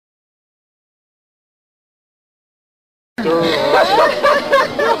Oui,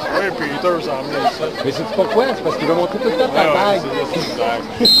 Peter s'en met ça. Mais c'est pourquoi? C'est parce qu'il va monter tout le temps ta bague.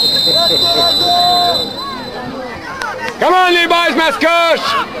 Come on les boys,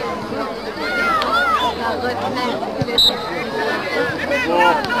 Mascouche!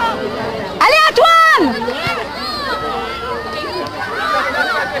 Allez Antoine!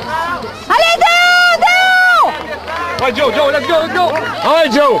 Allez down! Ouais Joe, let's go! Ouais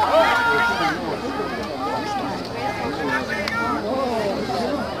Joe!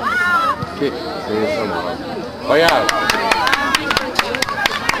 Ok, c'est ça. Regarde!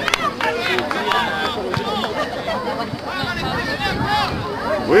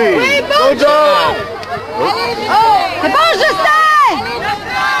 Oui! Go Joe! C'est bon Justin!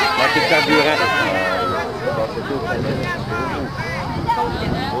 Manqué de carburant.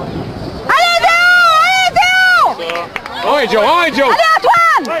 Allez down! Ouais Joe! Allez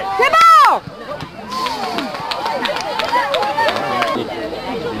Antoine! C'est bon!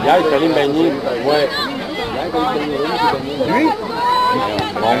 Hier, il fallait me baigner. Ouais. Lui?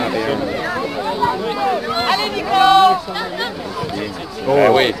 Bon. Allez Nico! Ben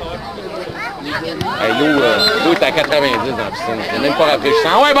oui. Hey, l'eau est à 90 dans la piscine. C'est même pas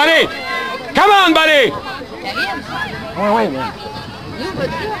rafraîchissant. Ouais, Bonnie! Come on, Bonnie! Ouais, mais.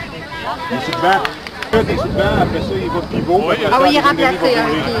 Il est sur le banc. Il est sur le banc, après ça, il va pivot. Ah oui, il est remplacé.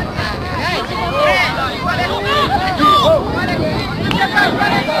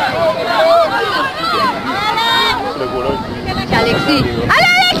 Alexis!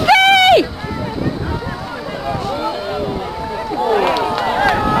 Allez Alexis!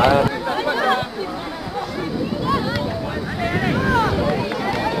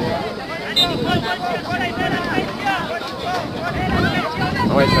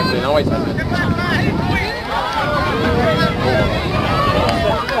 Ouais, ça fait. Non, ouais, ça fait.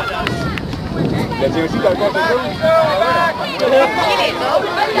 Il a dit aussi dans le compte de ça?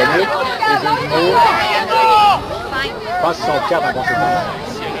 Je pense qu'ils sont 4 en conséquence.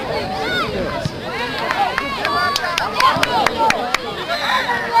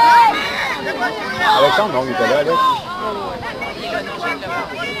 Alexandre, non, il était là, Alex.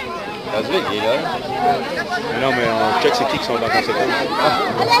 Rasvik, il est là. Non, mais on check c'est qui sont dans la conséquence.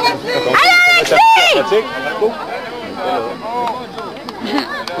 Allez Alexis!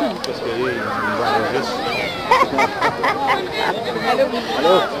 Parce que lui, il va enregistrer.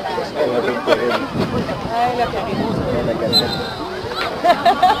 Allô?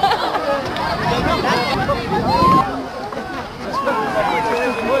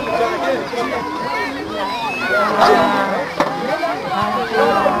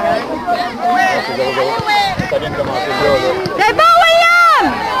 Ça vient de commencer là. C'est bon William!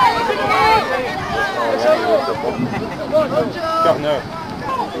 Corner.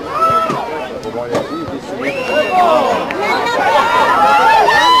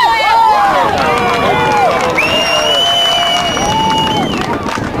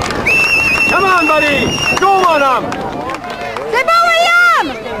 Come on, buddy! Go, mon homme! C'est bon William!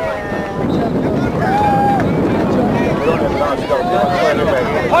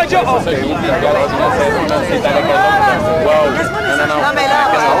 Ouais, Joe! Non, mais là,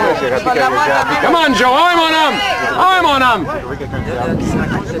 Come on, Joe! Ouais, mon homme! Ouais, mon homme!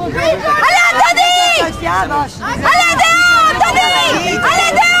 Allez Anthony! Allez down! Anthony!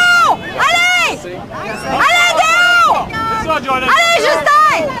 Allez down! Allez! Allez down! Allez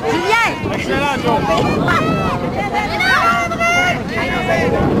Justin! Julien! Excellent, Joe!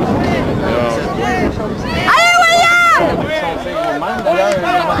 Allez William!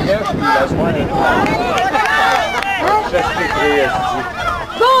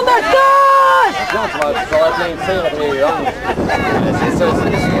 Bon Mascouche! Tu vas avoir plein de tirs après les 11. C'est ça, c'est ça.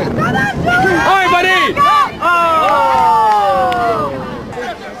 Ouais, buddy! Oh!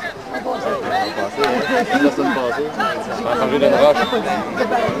 Ça me passait. Ça va changer d'une roche.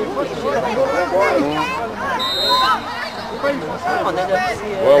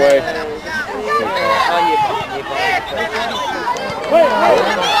 Ouais.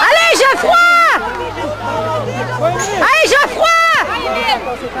 Allez Geoffroy! Allez Geoffroy!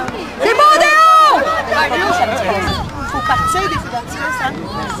 C'est bon Déo! il faut partir des ouvertures, ça.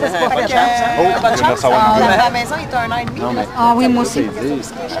 C'est pas je vais savoir. la maison est un an et demi. Ah oui, moi aussi. Moi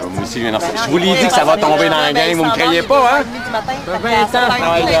aussi, je vous l'ai dit que ça va tomber dans la game. Vous me croyez pas, hein? Mais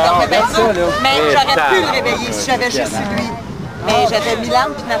j'aurais pu le réveiller si j'avais juste lui. Mais j'avais Milan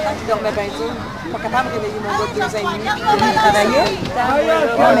puis Nathan qui dormait bien dur. Pas capable de réveiller mon gars de 2 ans et demi. Il travaillait.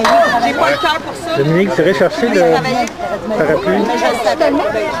 J'ai pas le cœur pour ça. Dominique, tu irais chercher le parapluie? Mais je le savais.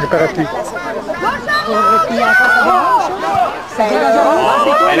 Le parapluie. Ça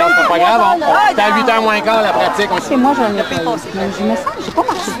Ben non, c'est pas grave. C'était à 8h moins quart la pratique. C'est moi, j'en ai pas. Je me sens, j'ai pas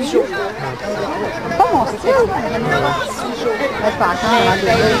marché dessus. Pas mon style. Je peux attendre avant de je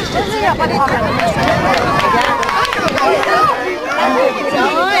te dis, il n'y a pas de problème.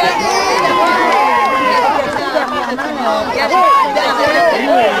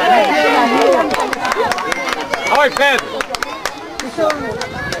 Ah ouais, Fred!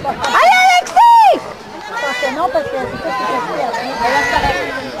 Allez, Alexis! Je pense que non, parce que c'est ça qui est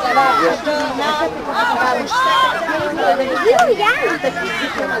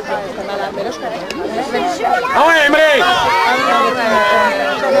ah ouais, Emery!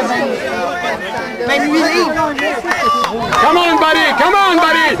 Même huilé. Come on, buddy! Come on,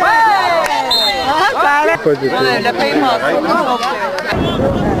 buddy! Le paiement.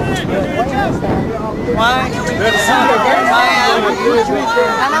 Ouais. Merci.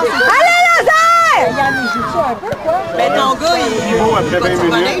 Allez, Lazare! Ben ton gars, il après 20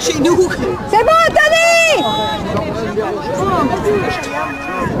 minutes. chez nous. C'est bon, Tony!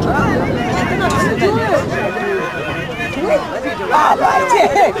 Ah, bah,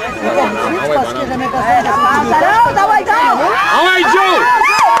 tiens! Parce que j'aimais pas ça. Alors, ça va être Ah ouais, Joe!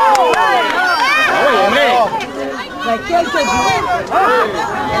 Ah ouais, Emery! quelques buts.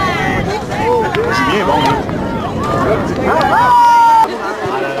 Julien, bon.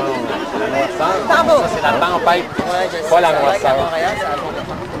 Ça, c'est la tempête, pas la noirceur.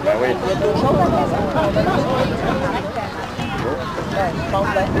 Ben oui.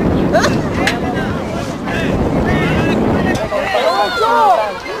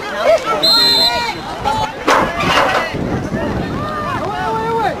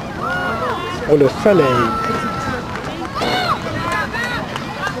 Pour le soleil.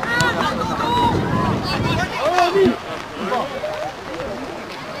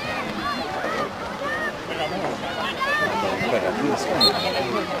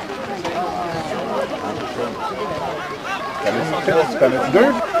 Tu peux mettre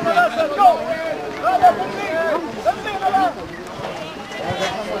deux?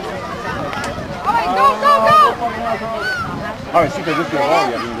 Ah, mais si t'as juste le voir,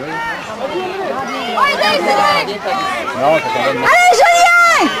 il arrive là. Non, t'as quand même... Allez,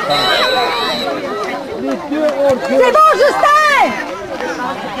 Julien! C'est bon, Justin!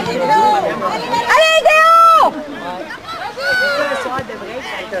 Allez, Déo!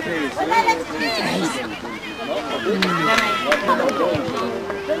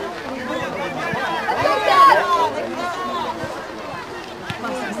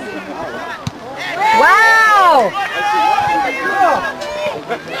 Wow!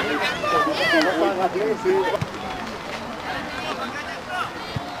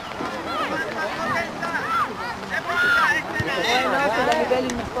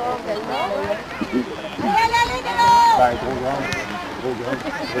 Ben, trop grande.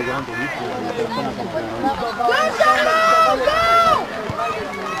 Trop grande pour lui.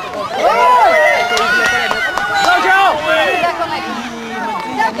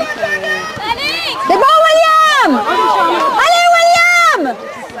 C'est bon, William! Allez, William!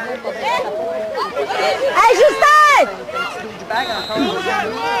 Hey, Justin!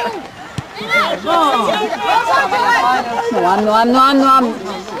 Noam.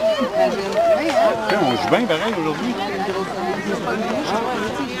 On joue bien pareil aujourd'hui.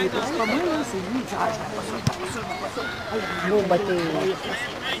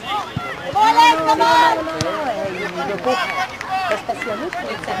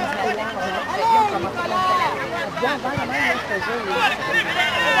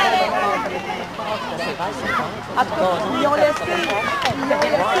 En tout cas, ils ont laissé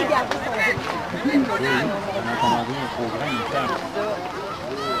garder son jeu.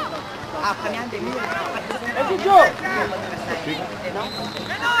 En première demi,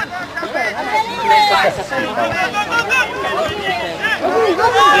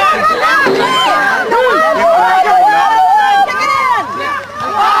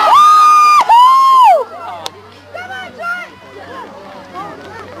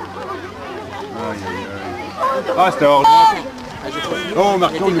 Ah, c'était hors. Oh,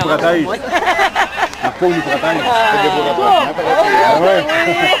 Marco nous protège. Marco nous protège. Ah ouais.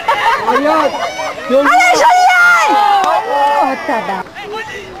 Allez, Julien! Oh, tabac.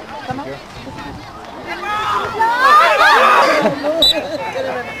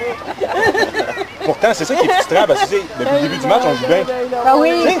 Pourtant, c'est ça qui est frustrant, parce que depuis le début du match, on joue bien. Ah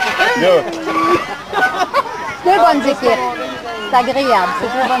oui. Là, Deux bonnes équipes. C'est agréable.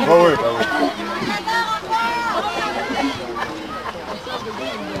 C'est deux bonnes équipes. oui.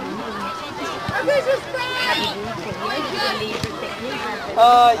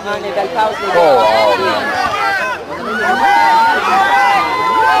 Ah, il y a des belles passes, les gars.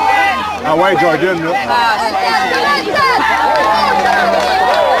 Ah ouais, Jordan, là.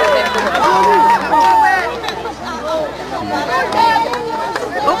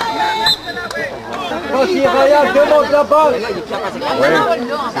 Vas-y, Ryan, demande la balle. Oui,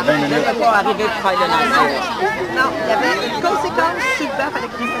 c'est 20 minutes. Il pas arriver pour faire le lancer. Non, il y avait une conséquence sur le banc, il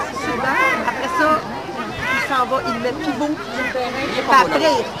fallait qu'il reste assis sur le banc. Après ça, il s'en va, il met pivot. Puis après,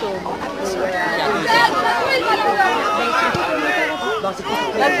 il retourne.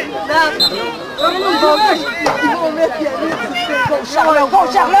 Ils vont mettre Charlot! Go,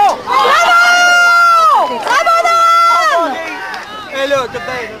 Charlot! Bravo! Abandonne! Et là, t'as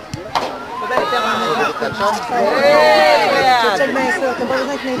bien.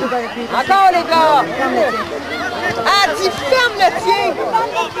 Encore les gars! Ah, dis ferme le tien!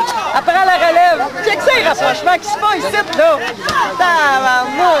 Après la relève! Check ça, les rapprochements qui se font ici, là!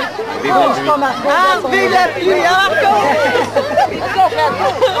 Tabarnouche! Vive la pluie!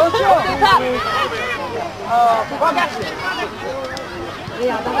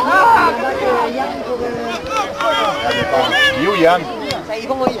 Yo, Yann. Ils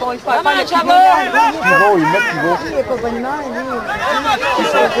vont le faire le Pivot, il met pivot. Il n'est pas bonne humeur,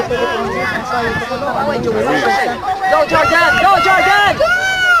 Go, Jordan! Go, Jordan!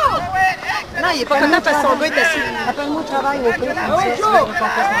 Non, il n'est pas content parce que son gars est assis. Appelle-moi au travail au pire.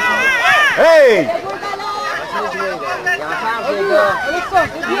 Hey!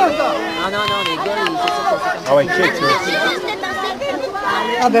 Non, les gars, Ah ouais, check, ça.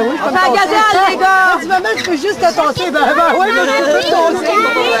 Ah ben oui, je peux me faire tasser. gazelle, les gars! Tu vas mettre, je peux juste te tasser. Ben oui, mais je peux te tasser.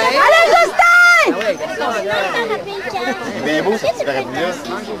 Allez, Justin! Il est bien beau, ce petit parapluie-là.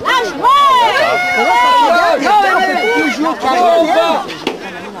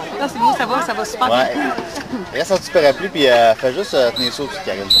 Non, c'est beau, ça va super bien. Ouais. Reste un petit parapluie, puis fais juste tenir ça au-dessus de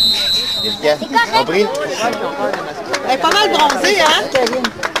Karine. Efficace. Compris? Elle est pas mal bronzée, hein?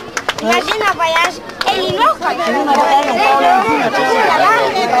 Imagine un voyage. Elle est lourde quand même.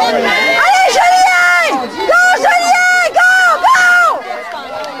 Allez, Julien! Go, Julien! Go,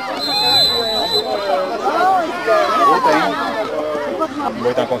 Il va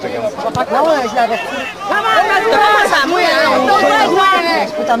être en conséquence. go! Non, je l'avertis. Commence à moi, hein?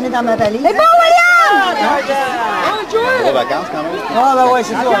 Je peux t'emmener dans ma valise. C'est bon, William! Gros vacances, quand même. Ah ben ouais,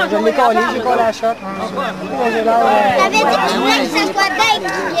 c'est ça. Je l'ai collé, j'ai collé la shot. J'ai l'air... T'avais dit que tu voulais que ce soit Dave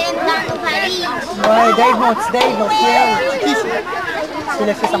qui vienne dans nos valises. Ouais, Dave, mon petit Dave, mon fiel. C'est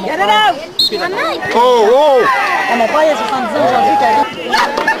le fils à mon frère. Maman, il Oh, oh! Ah, mon frère, il a 70 ans aujourd'hui, Karine.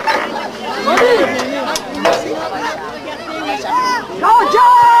 Go, Joe!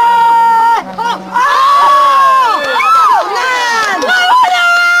 Oh!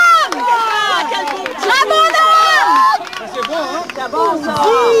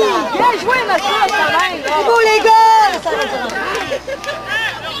 Bien joué, Mascouche, quand même! C'est beau, les gars!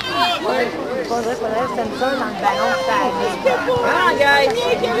 Faudrait que ça dans le ballon, Ah, guys!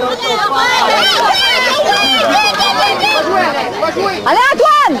 Allez,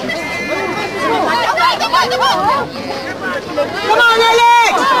 Antoine! Comment on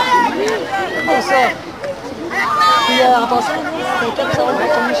Alex? Bon, ça. Puis, en passant, c'était top, ça va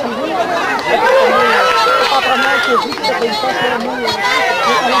retourner chez vous. C'est pas la première que j'ai vu, ça fait une fois que moi...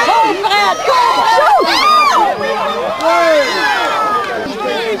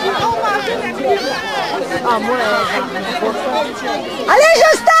 Ah, moi, allez,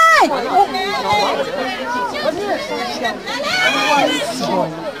 Justin!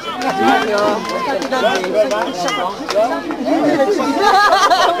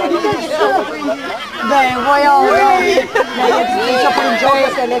 Ben, voyons. Il a dit ça pour une joke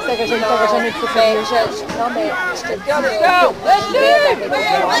parce qu'Alex n'aurait jamais été fait. Non, mais je te dis.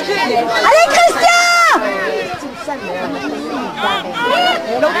 Allez, Christian!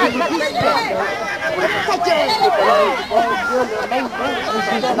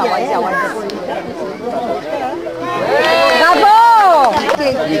 Bravo! Lui,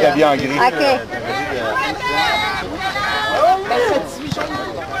 il est habillé en gris. OK.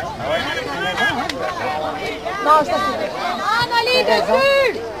 Non, ça c'est... Ah, on a les deux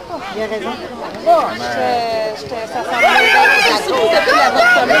buts! Il a raison. Ça semble depuis la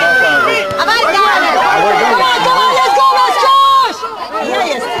bonne semaine. Arrête, Dan! Come on, let's go, Mascouche!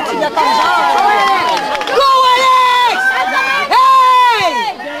 Yes, tu l'as comme genre. Go, Alex! Hey!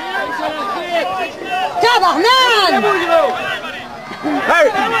 Tabarnan! Hey!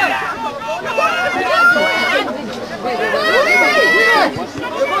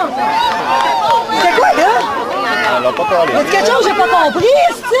 C'est quoi, là? On l'a pas calé. Mais quelque chose que j'ai pas compris,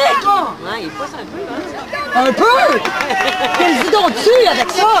 c'est Non, il passe un peu, hein? un peu! Quel bidon dessus avec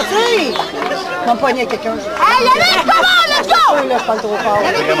ça, tu sais! On va me poigner quelqu'un. Hey, Yannick, comment, let's go! Là, je parle trop fort.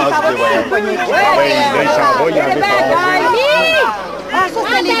 C'est vraiment du voyage. Là, il s'en va, il enlève son... Ah, ça,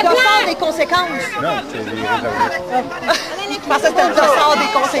 c'était les dossards des conséquences. Non, c'est les réservistes. Je pensais que c'était le dossard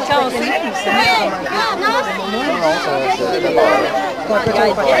des conséquences. Non,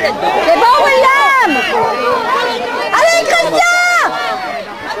 C'est bon, William! Allez, Christian!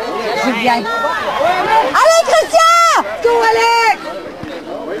 Julien. Allez, Christian! Go, Alex!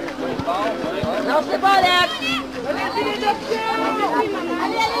 Non, c'est pas Alex.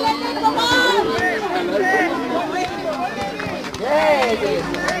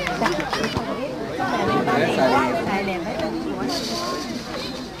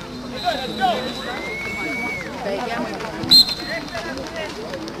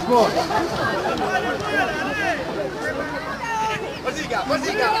 Vas-y, gars,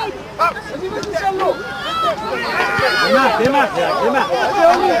 vas-y, gars. Vas-y, Charlot. Démarre.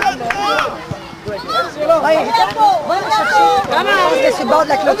 C'était sur le bord de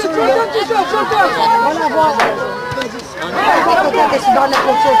la clôture. On va la voir. C'était sur le bord de la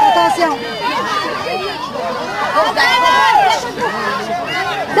clôture. Fais attention.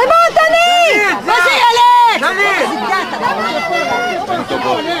 C'est bon, Tony! Vas-y, Alex!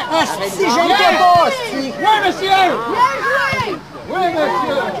 Ah, si, j'aime pas, si. Oui, monsieur. Oui,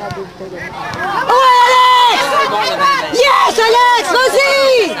 monsieur. Oh, Alex! Yes, Alex, vas-y!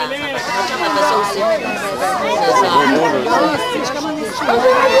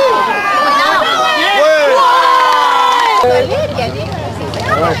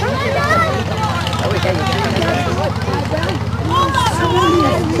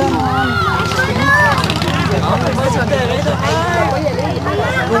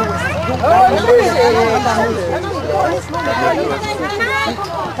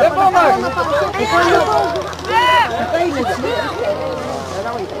 C'est bon, Max.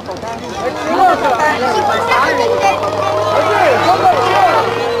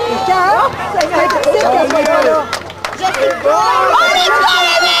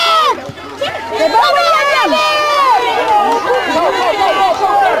 C'est bon, William!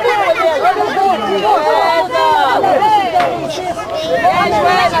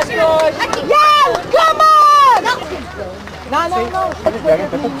 Yann, come on! Non.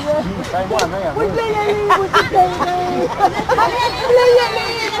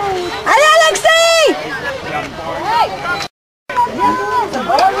 Allez, Alexis!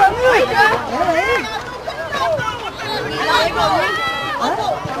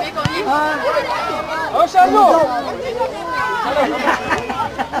 Oh, Charlot.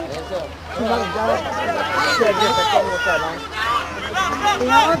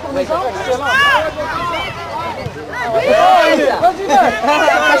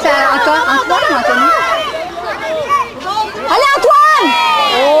 Allez, Antoine!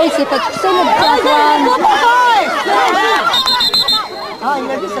 Oh, il s'est fait pousser le petit Antoine. Ah, il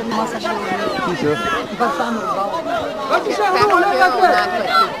a vu ça commence à changer. Il va le faire, mon bord. Vas-y, Charlot, lève la tête.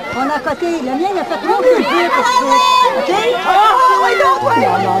 On a à côté. Le mien, il a fait 3 plus vite pour ça. OK? Oui, non. Elle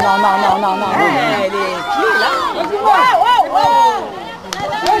est clé, là.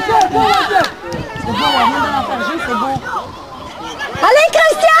 C'est beau, on vient de l'enfarger, c'est beau. Allez,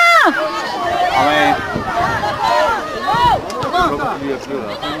 Christian! Ah ouais.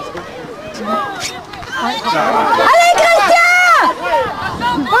 Allez, Christian!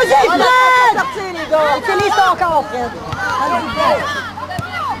 Vas-y, Fred! Utilise ton corps, Fred.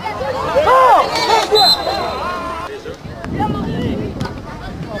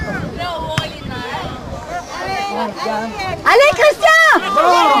 Allez, Christian!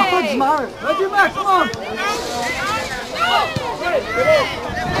 Pas d'humeur. Vas-y, Max, monte.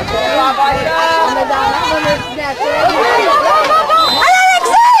 Allez,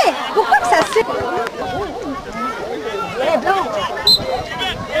 Alexis! Pourquoi que ça siffle? Elle est blanche.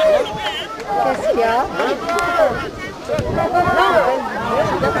 Qu'est-ce qu'il y a?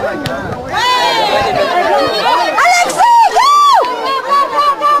 Alexis, go!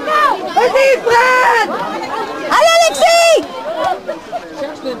 Vas-y, Fred! Allez, Alexis!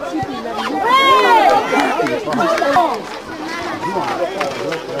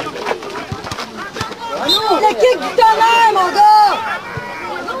 Le kick du tonnerre, mon gars!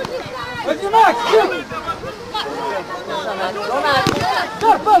 Vas-y, Max.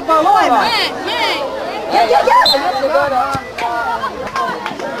 Sors pas le ballon, là.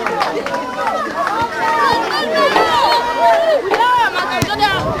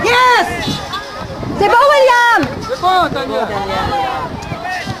 Yes! C'est bon, William! C'est bon, Tania.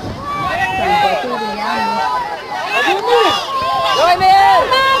 C'est un bateau, William. Vas-y,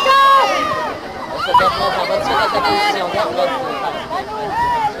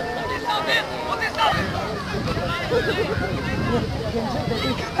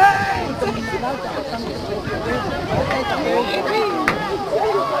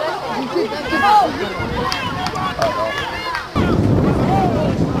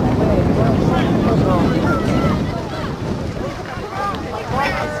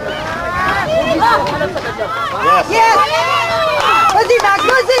 Yes! Vas-y, Max!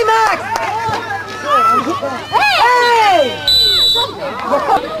 Vas-y, Max! Hey!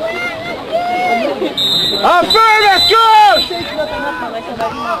 Un peu, Mascouche!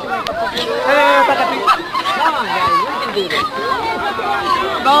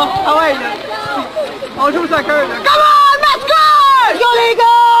 Bon, ah ouais, là. On joue au soccer, là. Come on, Mascouche! Go, les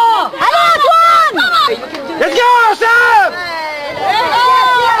gars! Allez, Antoine! Let's go, Sam!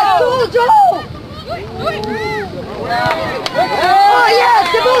 Go, Joe! Oh, yes!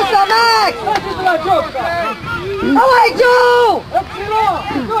 C'est beau, ça, Max! C'est la joke, ça. Ah ouais, Joe! Excellent!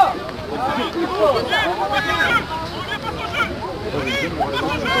 Go!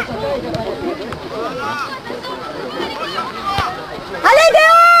 Allez,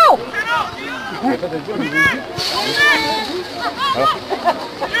 Déo!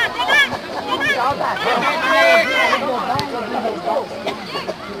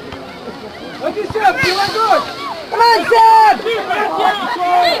 Vas-y, Seb, sur la gauche! Come on, Seb!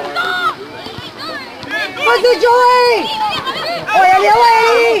 Vas-y, Joey! Oh, allez,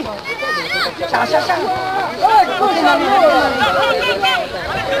 allez!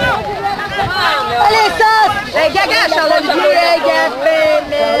 Allez, ça! Hey, Gaga, Charlotte, hey, Gaga,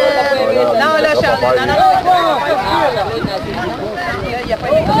 non, là, Charlotte, non, là, il n'y a pas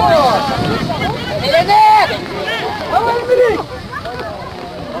de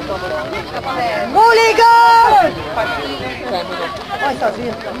Bon, les gars! Ouais, ça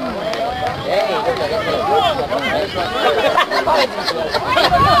vire.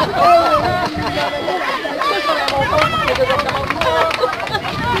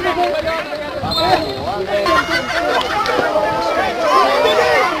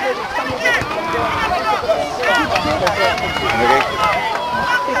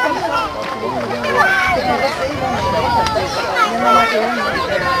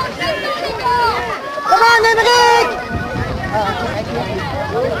 Come on, Emmerich!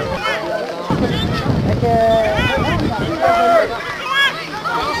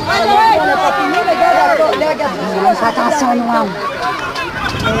 On n'a pas fini, mais regarde, attention, Noam.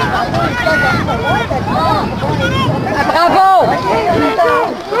 Bravo!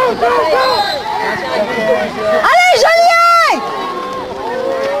 Allez, Julien!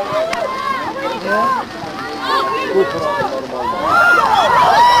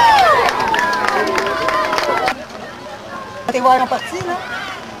 T'es voir en partie, là?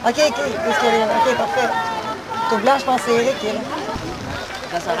 OK, OK. OK, parfait. Tout blanc, je pense que c'est Eric qui est là.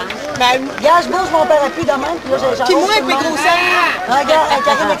 Ben, regarde, je bouge mon parapluie de même, puis là, j'ai... Puis moi, avec mes gros seins! Regarde,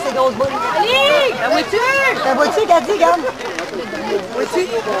 Karine avec ses grosses boules. Allez! La vois-tu? La vois-tu, Gadi, regarde? Vois-tu?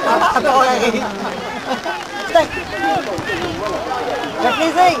 Après, on l'arrive. Putain! Ça fait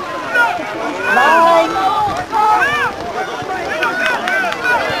plaisir! Bye!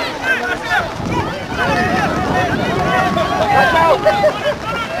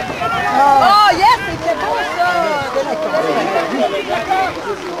 Oh, yes! C'était beau, ça!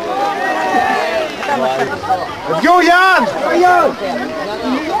 Let's go, Yann!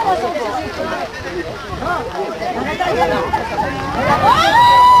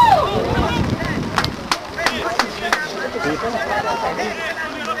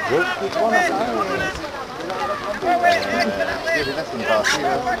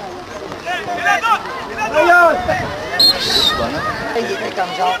 Il était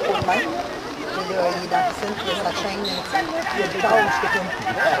comme genre pour le même. Puis là, il est dans la piscine, puis il y a sa chaîne. Il y a des tâches, j'étais comme...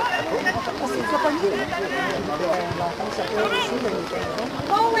 Oh, c'est ça, pas mieux. L'enfant s'appelle aussi, là, il était là.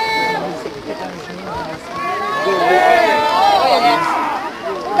 Il s'est fait un genou.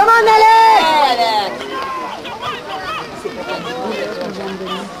 Come on, Alex! Il s'est fait un genou, là,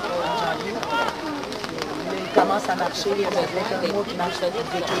 il commence à marcher, il y a un mois qui marche avec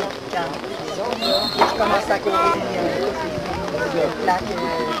des équipes. Quand je commence à courir, il y a une plaque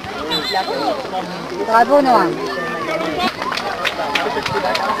bravo, Noam.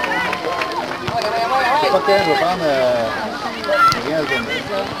 C'est pas terrible, je vais prendre rien à journée.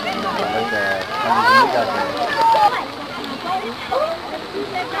 Ça va être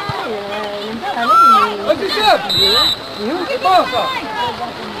Vas-y, Seb! C'est bon, ça!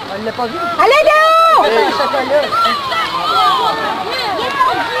 On l'a pas vu. Allez, Léo! Lui,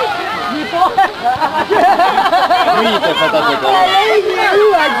 il était fait en chocolat. Allez, il est où?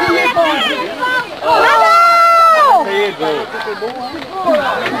 Elle dit, il est fondu. rapide, bro. C'est beau, hein?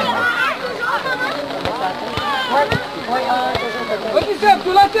 Vas-y, Seb,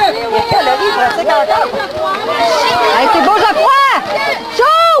 sur la tête! Calories, pratique encore. Hey, c'est beau, Geoffroy!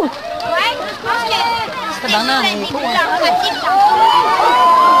 Chaud! Ouais, je pense que C'est banane, il faut, hein?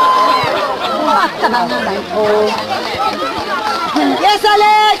 Ah, Tabarnak, l'intro. Yes,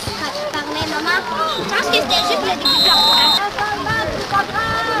 Alex! parlais, maman. Je pense que c'était juste le début de l'encouragement.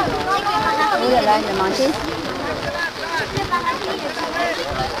 Oui, il a manqué.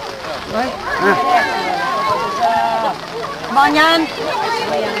 Oui. Bon, Yann.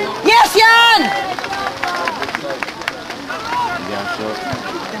 Yes, Yann! Bien ça.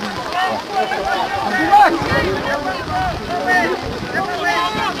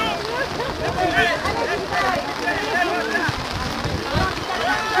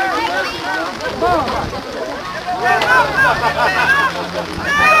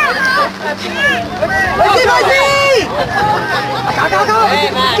 Vas-y, vas-y! Encore!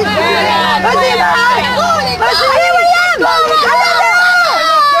 Vas-y, Marc! Vas-y, William!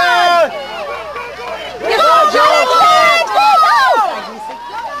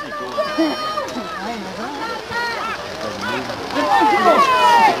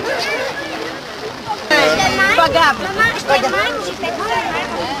 C'est pas grave. Maman, je te demande, j'ai fait ça.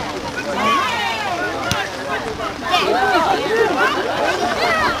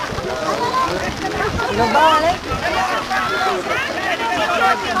 Le bon, Alex?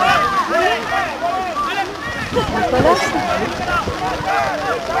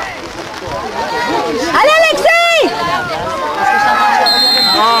 Allez, Alexis!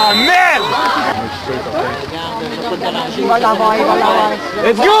 Oh, merde! Il va l'avoir, il va l'avoir.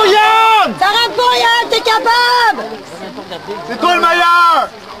 Let's go, Yann! Ça rentre pas, Yann, t'es capable! C'est toi le meilleur!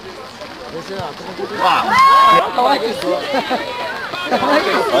 Ah,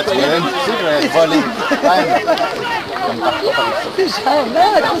 tu viens de pousser, je vais voler. Comme parfois, par exemple.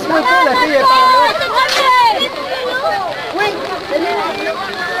 Non, pousse-moi pas, la fille est par là. Oui!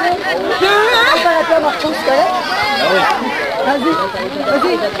 On va rappeler à Marco, c'est correct? Ah oui. Vas-y,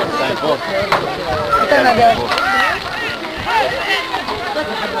 vas-y. Sympa. Attends, ma gueule. On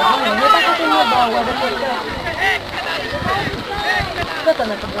est pas côté de moi, bon, ouais, avec le cœur. Toi, t'en as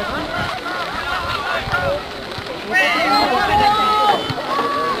pas besoin.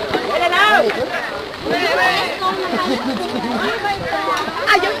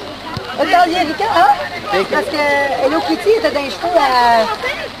 Aïe! Regarde, il y a Rika, hein? Parce que Hello Kitty était dans les cheveux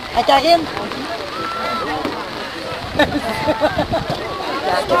à Karine.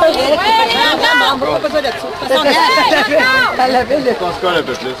 C'est pas vrai. On n'a pas besoin de ça. Elle avait le... On se colle un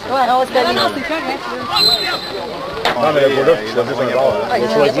peu plus. Ouais, on se connaît. Non, c'est correct. Non, mais le là, tu choisis un bord. Tu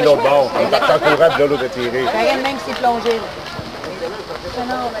choisis l'autre bord. T'es encourage de l'autre tirer. Karine, même s'il plongé.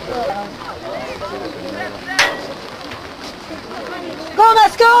 Go,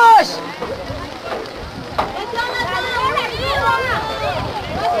 Mascouche!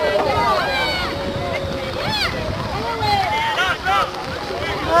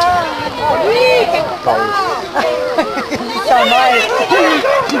 Oui! Come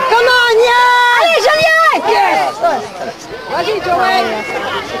on, Yann! Allez, Julien! Yes! Vas-y, Joël!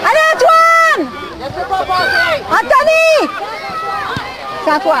 Allez, Antoine! Anthony!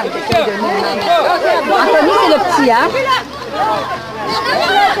 C'est Antoine. Anthony, c'est le petit, hein?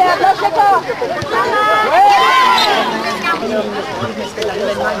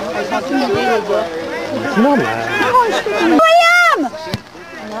 Non, mais... William!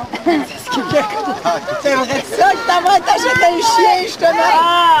 C'est vrai ça que t'avais t'achètes un chien, justement!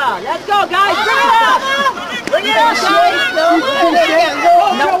 Ah! Let's go, guys! Bring it up! Un chien, non?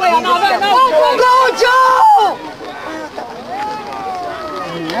 Non, on en veut un autre! Go, Joe!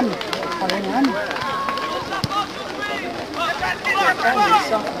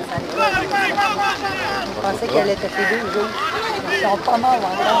 Je pensais qu'elle était fait 2 jours. Ils sont pas morts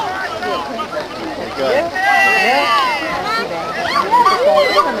encore.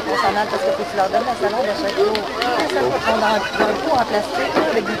 Concernant parce que tu leur donnes la salade à chaque jour. Ils sont dans un pot en plastique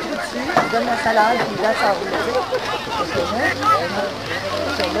avec des trous dessus. Ils donnent la salade et ils laissent enrouler.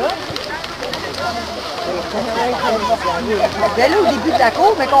 C'est là. Ben là, au début de la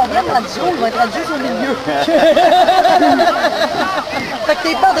cour, mais qu'on vienne dans 10 jours, ils vont être rendus juste au milieu. Fait que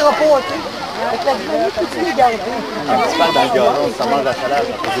t'es pas de repos, tu sais. Fait que la vie, peux-tu les garder? Tu parles dans le gazon, ça mange la salade,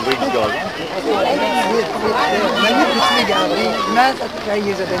 ça fait du bruit du gazon. La vie, peux-tu les garder? Non, ça il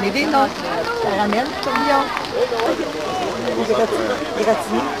les a donné des notes. Ça ramène, tourbillon. Des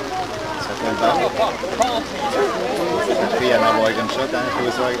gratinés. Ça fait un temps. Ça fait en avoir une shot, hein, il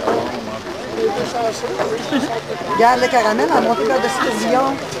faut ça avec Regarde le caramel en monté cœur de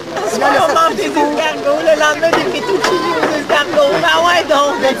scotillon. On mange des escargots, le lendemain des fettuccini aux escargots. Ben ouais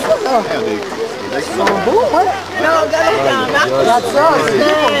donc! Ils sont beaux, ouais. Non, regarde l'autre en marque. Regarde ça, c'est beau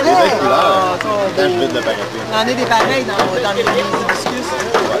pour Des vrai. belles couleurs. Quand je vide le paraffin. Il y en a des pareils dans les hibiscus.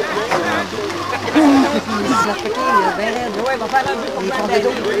 Ils font des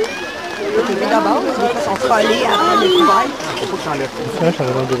dos. T'es mis d'abord, les fois sont collés après le couvert. Faut pas que t'enlèves ça, je t'en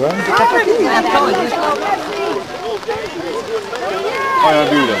ai deux balles. C'est capoté, il y en a pas. Ah, il y a un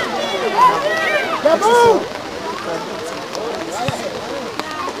but, là. Bravo!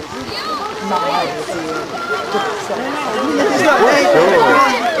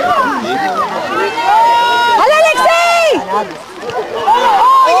 Allez, Alexis!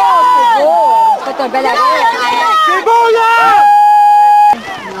 C'est un bel arrêt. C'est beau, là!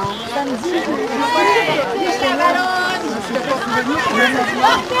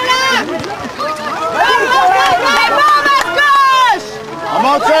 On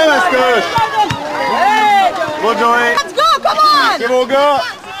monte ça, Mascouche! Go, Joey! Let's go, come on! C'est beau gars!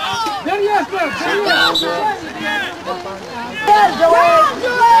 C'est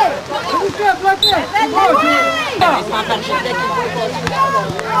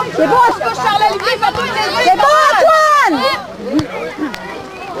bon, c'est bon, Antoine!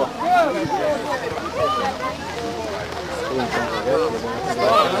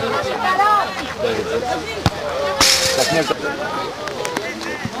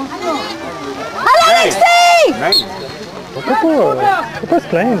 Allez, Alexis! Nice. Faut pas se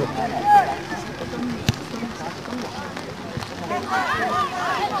plaindre.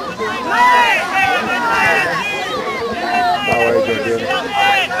 Ah ouais, je bien.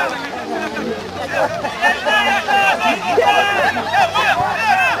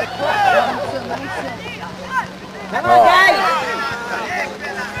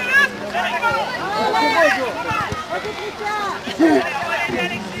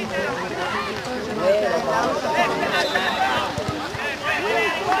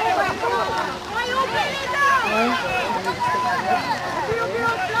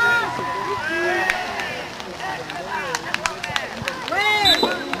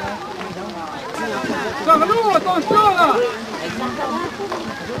 Carlo, attention là!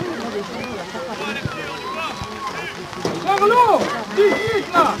 Carlo!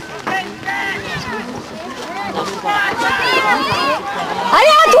 18 là!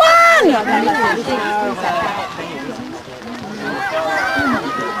 Allez, Antoine!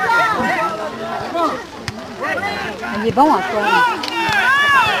 Il est bon, Antoine.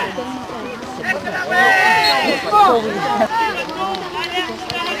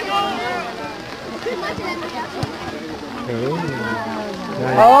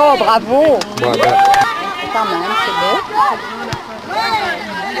 Oh, bravo! Bon, ben. Quand même, c'est beau.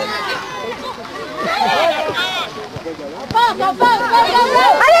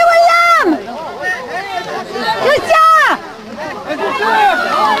 Allez, William! Christian!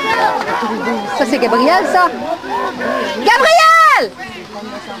 Ça, c'est Gabriel, ça? Gabriel!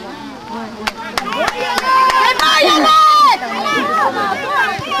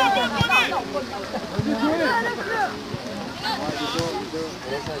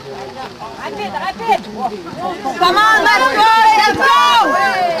 Rapide, rapide! Commande, Mascouche, let's go!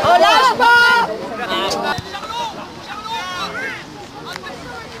 On lâche pas!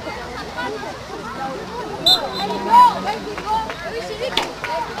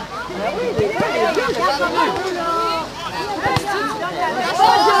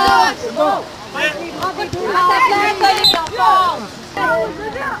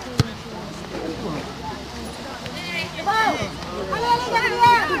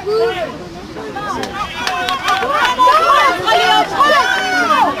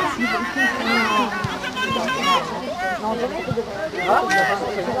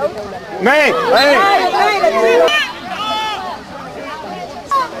 Mais! Hey!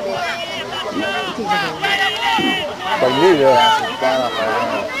 Pas mieux, là.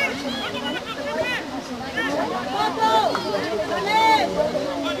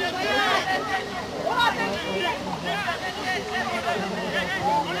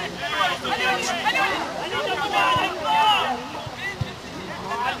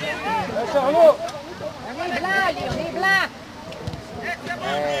 Charlot! On est blanc, on est blanc!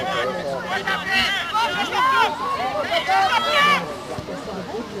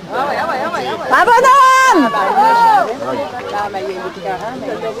 Un bonhomme! Ah, mais il est différent, mais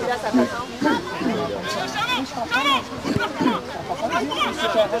il a vu là sa façon.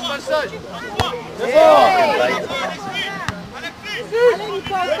 Allez,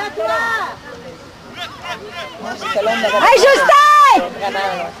 Nicole, tape-la! Hey, Justin!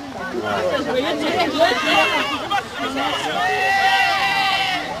 Vraiment, là.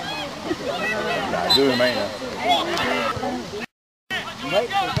 Deux mains, là.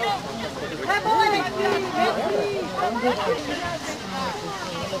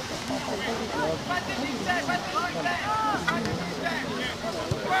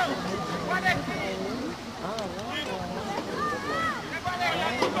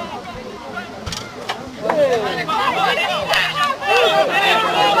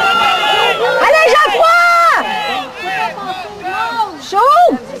 Allez, Geoffroy! Chaud!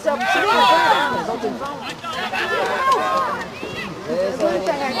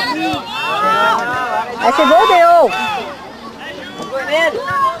 Ah, c'est beau, Théo!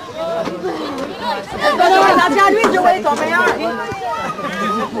 Attention à lui, Joey, ton meilleur!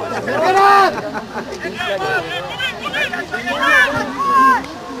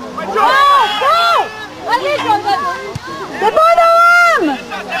 C'est bon, Noam!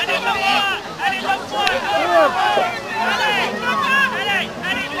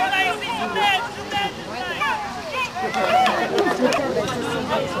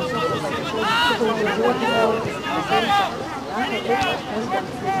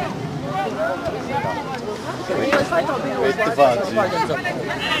 Oui, tout vendu.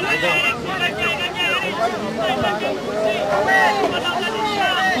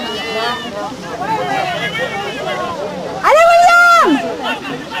 Allez, William!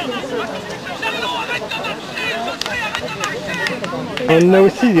 On en a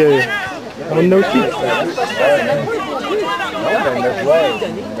aussi. On en a aussi. Non, mais le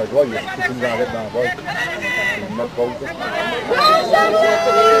joueur, il a tout nous enlève dans le bol. Notre faute.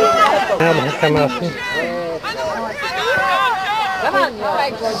 Merde, reste amassé.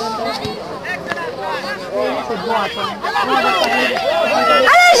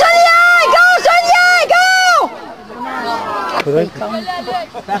 Allez, Julien! Go, Julien! Go!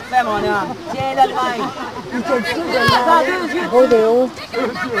 Parfait, mon homme. Tiens, là, le même. Gros de haut.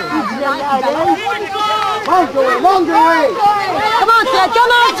 Monte, Joey! Comment tu Fred?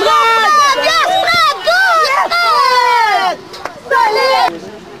 Comment tu Fred? Yes, Fred! Go! Solide!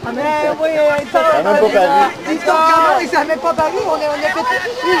 Il s'en met pas Paris, on a fait...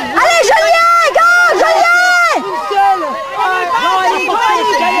 Allez, Julien! Go, Julien!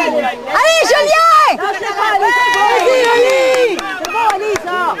 Allez, Julien! C'est bon, Ali,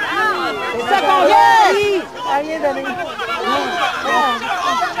 ça! C'est ça qu'on veut, Ali! Rien donné.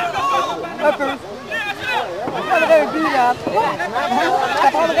 Un peu. Ça prendrait un but, là. Ça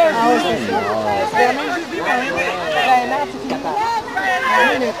prendrait un but. C'est la même but, hein. Vraiment, c'est fini.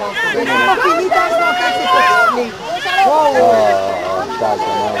 C'est pas fini tant que longtemps que c'est pas fini.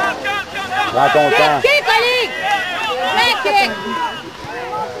 Prends ton temps. Kick, Ali! Kick!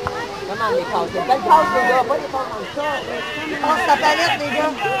 Comment on les passe? C'est une belle passe, les gars, pas les passes comme ça. Passe ta palette, les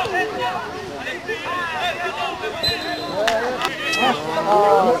gars.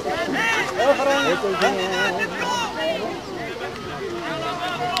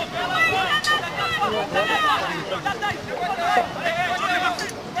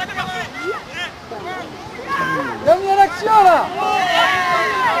 Donne-lui l'action, là!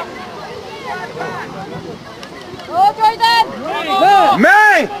 Oh, Jordan!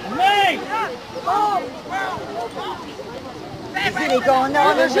 Mais! Ici, les gars, on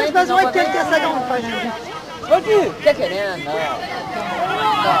a juste besoin de quelques secondes pour faire un but. Vas-y! Qu'est-ce qu'il y a,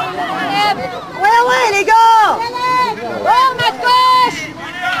 Ouais, les gars! Oh, Mascouche!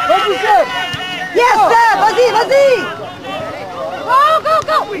 Vas-y, Seb! Yes, Seb! Vas-y! Go, go,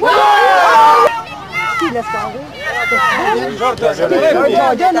 go! Qui laisse tomber? Jordan,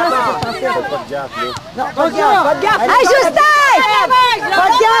 Jordan, hein, c'est français. pas de gaffe, là. Non, pas de gaffe, pas de gaffe. Hey, Justin! Pas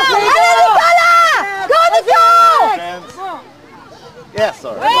de gaffe, les gars! Allez, Nicolas! Go, Nico! Yes,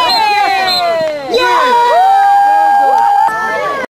 sir. Yeah!